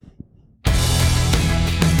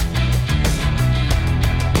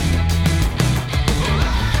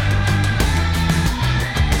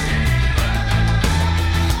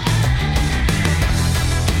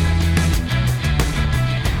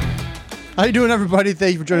How you doing, everybody?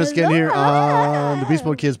 Thank you for joining us again here on the Beast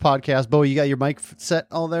Mode Kids podcast. Bo, you got your mic set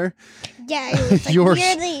all there? Yeah,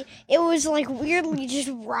 it was like weirdly just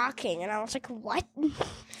rocking, and I was like, what?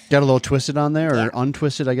 Got a little twisted on there, or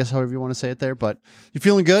untwisted, I guess, however you want to say it there. But you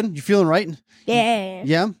feeling good? You feeling right? Yeah.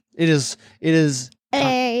 Yeah? It is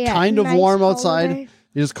kind of nice warm outside. day.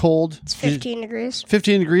 It is cold. It's 15 degrees.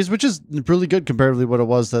 15 degrees, which is really good comparatively what it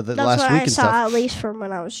was the That's last what week I and saw, stuff. at least from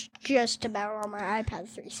when I was just about on my iPad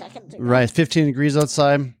 3 seconds ago. Right, 15 degrees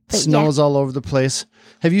outside. But Snow is all over the place.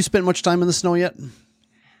 Have you spent much time in the snow yet?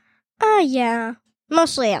 Yeah.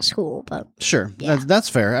 Mostly at school, but... Sure, Yeah. that's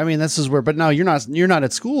fair. I mean, this is where, but now you're not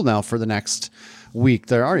at school now for the next week,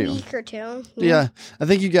 there are you? Week or two. Yeah, I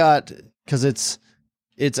think you got, because it's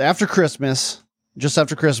after Christmas, just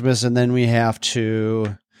after Christmas, and then we have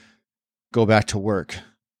to go back to work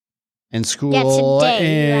and school. Yeah,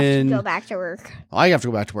 today and you have to go back to work. I have to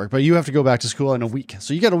go back to work, but you have to go back to school in a week.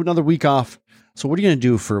 So you got another week off. So what are you going to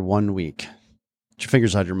do for 1 week? Get your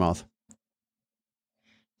fingers out of your mouth.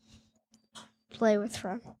 Play with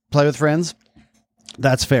friends. Play with friends?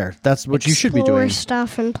 That's fair. That's what you should be Explore doing.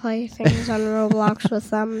 stuff and play things on Roblox with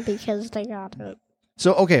them because they got it.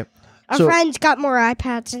 So, okay. Our friends got more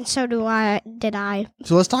iPads, and so did I.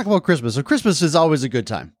 So let's talk about Christmas. So Christmas is always a good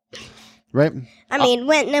time, right? I mean,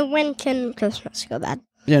 when can Christmas go bad?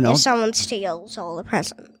 You know, If someone steals all the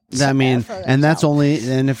presents. I mean, for and that's themselves.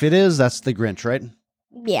 only, and if it is, that's the Grinch, right?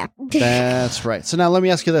 Yeah. That's right. So now let me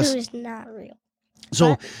ask you this. Who's not real.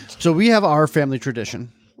 So we have our family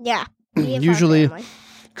tradition. Yeah. we have our Usually- family.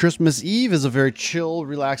 Christmas Eve is a very chill,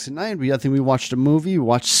 relaxing night. I think we watched a movie. We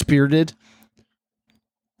watched Spirited.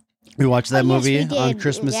 We watched that Oh, yes, movie we on did.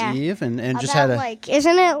 Christmas Yeah. Eve, and just About, had a.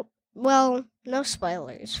 isn't it? Well, no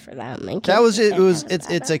spoilers for that. That was it.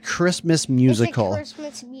 It's a Christmas musical It's a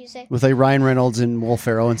Christmas music. with like Ryan Reynolds and Will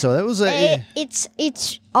Ferrell, and so that was a.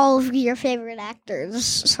 It's all of your favorite actors.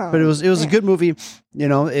 So, But it was a yeah. good movie, you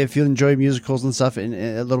know, if you enjoy musicals and stuff, and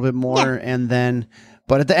a little bit more, and then.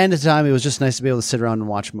 But at the end of the time, it was just nice to be able to sit around and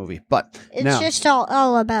watch a movie. But It's now just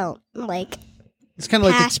all about like it's kind of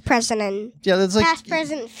like past, present, and that's like past,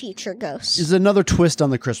 present, future ghosts. is another twist on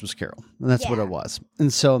the Christmas Carol, and that's what Yeah. it was.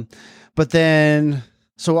 And so, but then,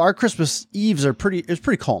 so our Christmas Eves are pretty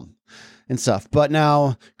calm and stuff. But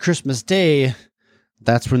now Christmas Day,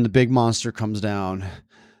 that's when the big monster comes down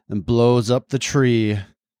and blows up the tree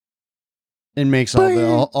and makes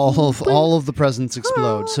all of the presents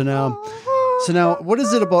explode. So now, what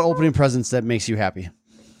is it about opening presents that makes you happy?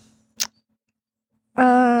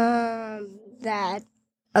 That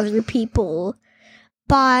other people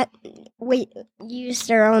use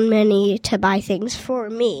their own money to buy things for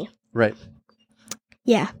me. Right.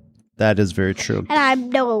 Yeah. That is very true. And I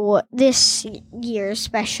know this year,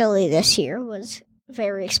 especially this year, was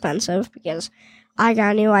very expensive because I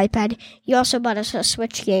got a new iPad. You also bought us a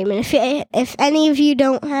Switch game, and if any of you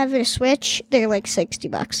don't have a Switch, they're like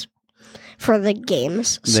 $60 for the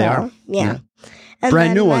games. They are. Yeah. And Brand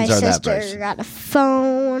then new ones my are that sister price. got a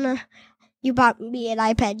phone. You bought me an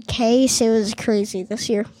iPad case. It was crazy this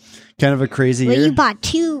year. Kind of a crazy Well, year. you bought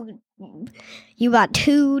two. You bought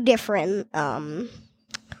two different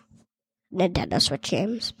Nintendo Switch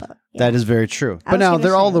games, but yeah, That is very true. I But was now gonna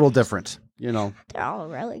they're all a say- little different, you know. they're all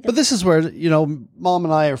really good. But this is where, you know, Mom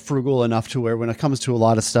and I are frugal enough to where when it comes to a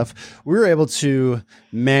lot of stuff, we're able to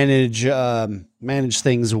manage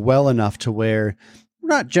things well enough to where we're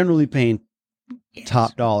not generally paying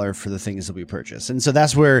top dollar for the things that we purchase. And so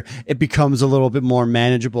that's where it becomes a little bit more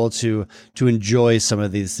manageable to enjoy some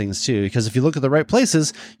of these things too. Because if you look at the right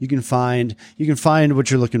places, you can find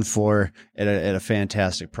what you're looking for at a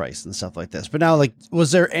fantastic price and stuff like this. But now, like,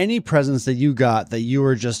 was there any presents that you got that you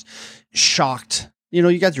were just shocked? You know,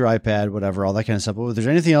 you got your iPad, whatever, all that kind of stuff. But was there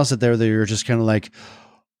anything else out there that you're just kind of like,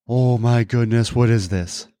 oh my goodness, what is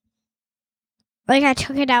this? Like, I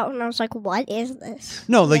took it out and I was like, what is this?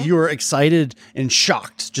 No, like Yeah. you were excited and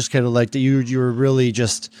shocked, just kind of like that you were really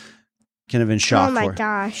just kind of in shock. Oh my for.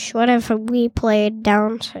 gosh, what if we played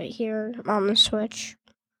down here on the Switch?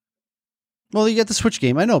 Well, you get the Switch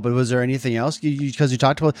game, I know, but was there anything else? Because you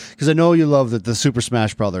talked about, because I know you love the Super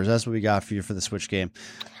Smash Brothers. That's what we got for you for the Switch game.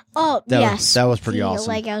 Oh, That was pretty the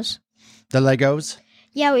awesome. Legos. The Legos.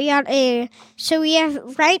 Yeah, we got so we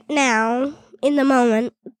have, right now, in the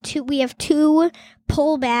moment, we have two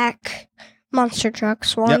pullback monster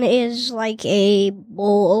trucks. One is like a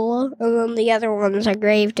bull, and then the other one is a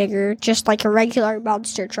gravedigger, just like a regular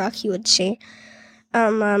monster truck you would see.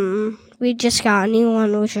 We just got a new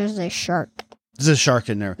one, which is a shark. There's a shark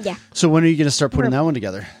in there. Yeah. So when are you going to start putting that one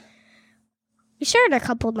together? We started a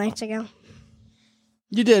couple nights ago.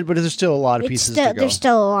 You did, but there's still a lot of pieces to go. There's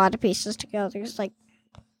still a lot of pieces to go. There's like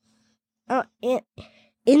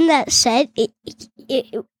in that set, it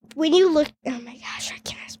when you look, oh my gosh, I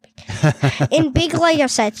can't speak. In big Lego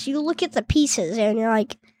sets, you look at the pieces and you're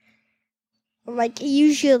like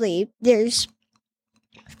usually there's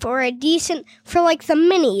for like the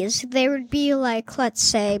minis, there would be like, let's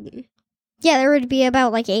say, there would be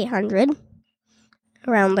about like 800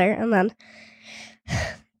 around there, and then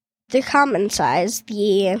the common size,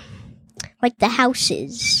 the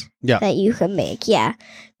houses that you could make,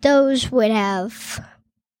 those would have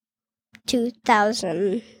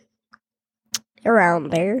 2,000 around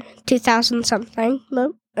there, 2,000 something,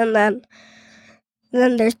 and then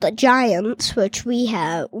there's the giants, which we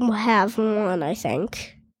have one, I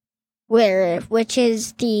think, which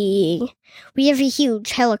is we have a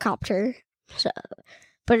huge helicopter,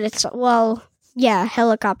 but it's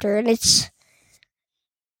helicopter, and it's,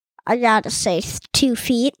 I gotta say, 2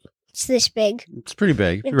 feet. It's this big. It's pretty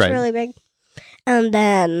big. It's right. really big. And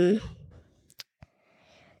then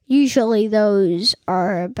usually those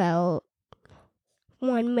are about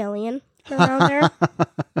 1 million around there.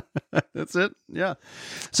 That's it. Yeah.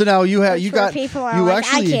 So now people are like,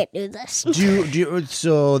 I can't do this.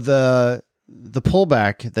 So the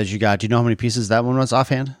pullback that you got, do you know how many pieces that one was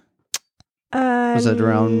offhand? Was it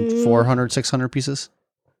around 400, 600 pieces?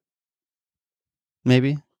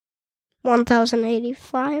 Maybe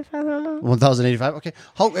 1,085. I don't know. 1,085. Okay.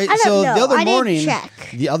 I don't know.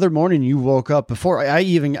 The other morning you woke up before I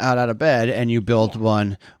even got out of bed and you built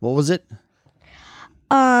one. What was it?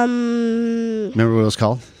 Remember what it was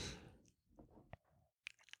called?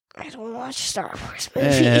 I don't watch Star Wars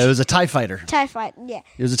movies. It was a TIE fighter. TIE fighter. Yeah.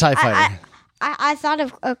 It was a TIE fighter. I thought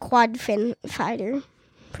of a quad fin fighter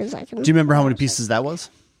for a second. Do you remember how many pieces that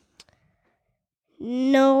was?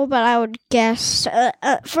 No, but I would guess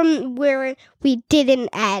from where we didn't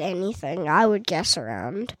add anything, I would guess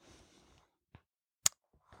around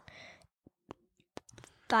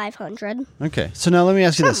 500. Okay, so now let me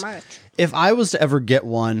ask you this: much. If I was to ever get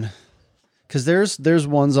one, because there's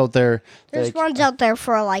ones out there. There's ones out there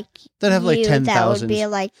for like that have like 10,000. That would be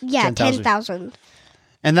like 10,000.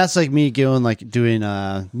 And that's like me doing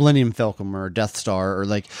Millennium Falcon or Death Star or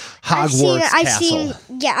like Hogwarts Castle.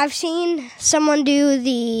 I've seen someone do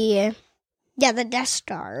the Death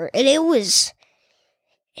Star, and it was,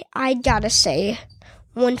 I gotta say,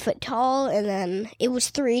 1 foot tall, and then it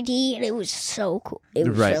was 3D, and it was so cool. It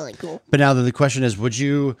was really cool. But now the question is, would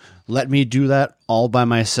you let me do that all by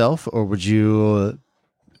myself, or would you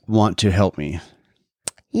want to help me?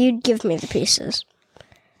 You'd give me the pieces.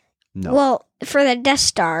 No. Well, for the Death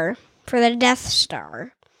Star,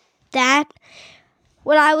 that,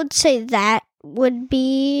 what I would say that would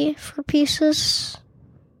be for pieces.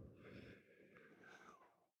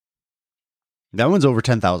 That one's over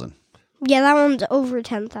 10,000. Yeah, that one's over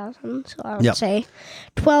 10,000. So I would say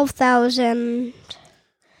 12,000.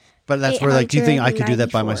 But that's where, do you think I could do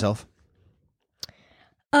that by myself?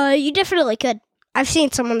 You definitely could. I've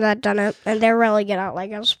seen someone that done it, and they're really good at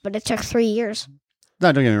Legos, but it took 3 years.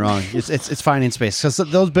 No, don't get me wrong. It's finding space because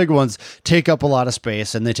those big ones take up a lot of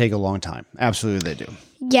space and they take a long time. Absolutely, they do.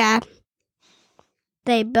 Yeah,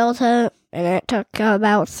 they built it and it took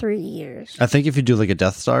about 3 years. I think if you do like a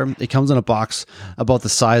Death Star, it comes in a box about the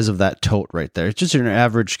size of that tote right there. It's just an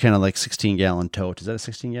average kind of like 16-gallon tote. Is that a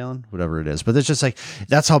 16-gallon? Whatever it is, but it's just like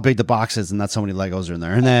that's how big the box is, and that's how many Legos are in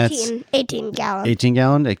there. And 18 gallon.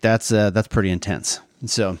 18-gallon. Like that's pretty intense.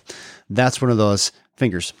 So that's one of those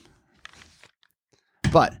fingers.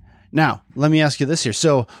 But now, let me ask you this here.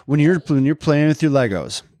 So when you're playing with your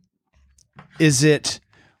Legos, is it,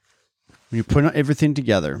 when you're putting everything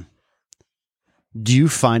together, do you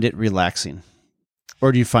find it relaxing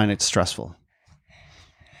or do you find it stressful?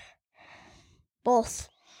 Both.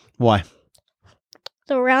 Why?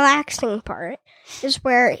 The relaxing part is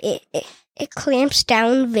where it clamps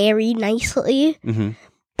down very nicely,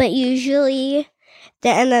 but usually,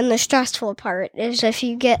 and then the stressful part is if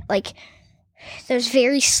you get like, there's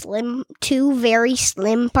two very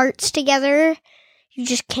slim parts together. You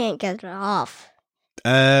just can't get it off.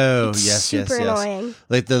 Oh, it's yes. super annoying.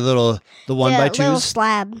 Like the 1x2s? Little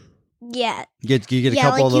slab. Yeah. You get a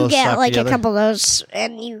couple of those. You get like together? a couple of those,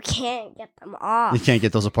 and you can't get them off. You can't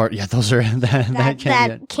get those apart. Yeah, those are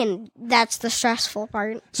that's the stressful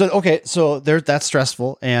part. So okay, so that's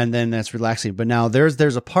stressful, and then that's relaxing. But now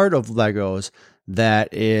there's a part of Legos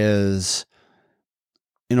that is,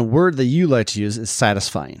 in a word that you like to use, is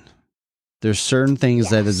satisfying. There's certain things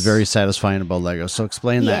that is very satisfying about Legos. So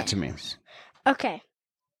explain that to me. Okay.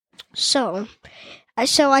 So I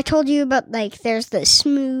told you about there's the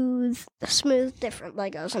smooth different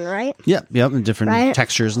Legos, right? Yep, and different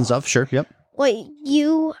textures and stuff. Sure, yep.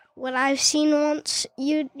 what I've seen once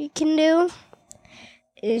you can do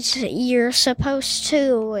is you're supposed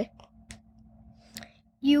to.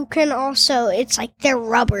 You can also, it's like they're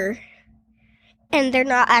rubber, and they're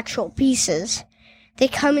not actual pieces. They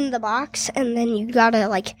come in the box, and then you gotta,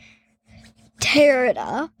 like, tear it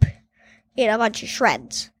up in a bunch of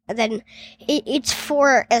shreds. And then it's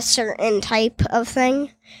for a certain type of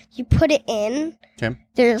thing. You put it in. Okay.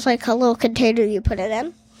 There's, like, a little container you put it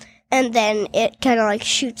in, and then it kind of, like,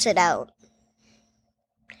 shoots it out.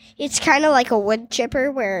 It's kind of like a wood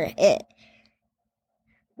chipper where it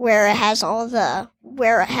has all the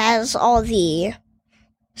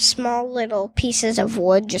small little pieces of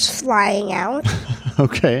wood just flying out.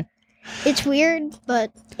 Okay. It's weird,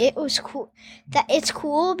 but it was cool. It's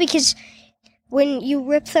cool because when you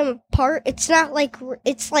rip them apart, it's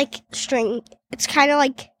like string. It's kind of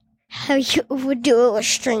like how you would do it with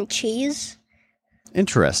string cheese.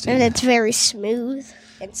 Interesting. And it's very smooth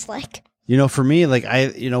and slick. You know, for me, like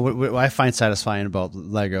what I find satisfying about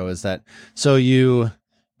Lego is that so you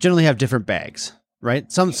generally have different bags, right?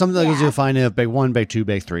 Some Legos you'll find in bag 1, bag 2,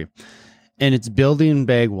 bag 3, and it's building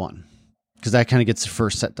bag 1 because that kind of gets the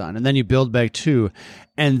first set done, and then you build bag 2,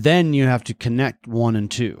 and then you have to connect 1 and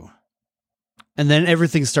 2, and then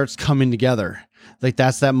everything starts coming together. Like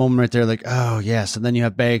that's that moment right there, like, oh yes, and then you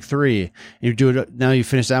have bag 3, and you do it. Now you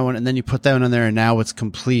finish that one, and then you put that one on there, and now it's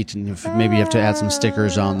complete. And maybe you have to add some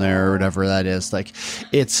stickers on there or whatever that is. Like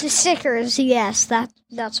it's the stickers, yes,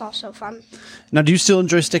 that's also fun. Now, do you still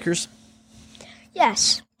enjoy stickers?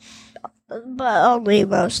 Yes, but only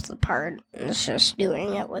most of the part is just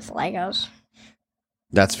doing it with Legos.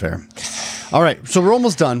 That's fair. All right, so we're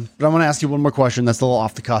almost done, but I want to ask you one more question. That's a little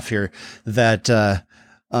off the cuff here.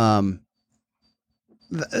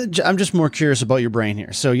 I'm just more curious about your brain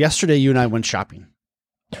here. So yesterday you and I went shopping.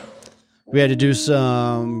 We had to do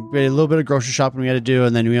we had a little bit of grocery shopping we had to do,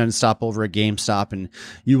 and then we had to stop over at GameStop, and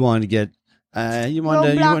you wanted to get, you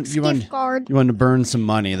wanted to burn some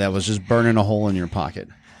money that was just burning a hole in your pocket.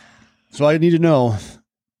 So I need to know,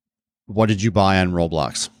 what did you buy on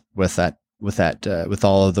Roblox with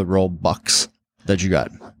all of the Robux that you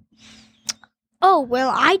got? Oh,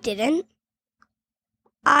 well, I didn't.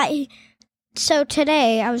 So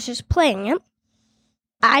today, I was just playing it.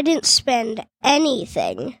 I didn't spend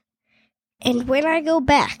anything. And when I go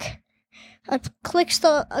back, I click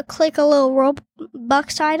a little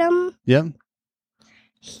Robux item. Yeah.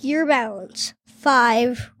 Your balance,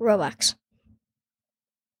 5 Robux.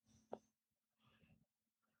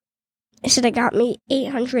 It said it got me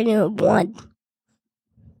 801.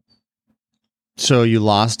 So you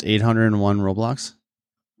lost 801 Roblox?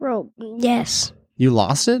 Yes. You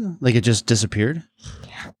lost it? Like it just disappeared?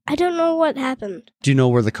 I don't know what happened. Do you know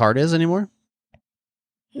where the card is anymore?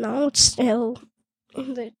 No, it's still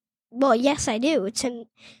in the... Well, yes, I do. It's in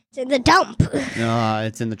the dump.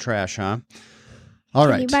 It's in the trash, huh? All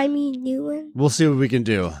right. Can you buy me a new one? We'll see what we can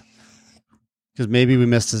do. Because maybe you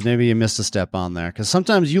missed a step on there. Because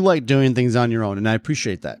sometimes you like doing things on your own, and I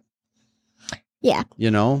appreciate that. Yeah. You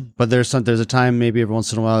know, but there's a time maybe every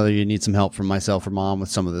once in a while that you need some help from myself or Mom with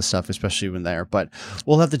some of this stuff, especially when there. But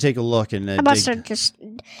we'll have to take a look and. I must have just.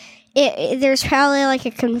 There's probably like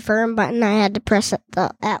a confirm button. I had to press it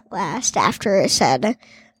at last after it said,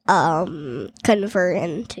 convert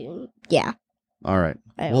into All right.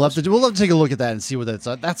 We'll have to take a look at that and see what that's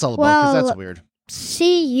all about, because that's weird.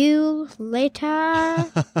 See you later.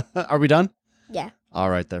 Are we done? Yeah. All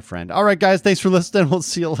right, there, friend. All right, guys. Thanks for listening. We'll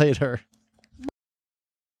see you later.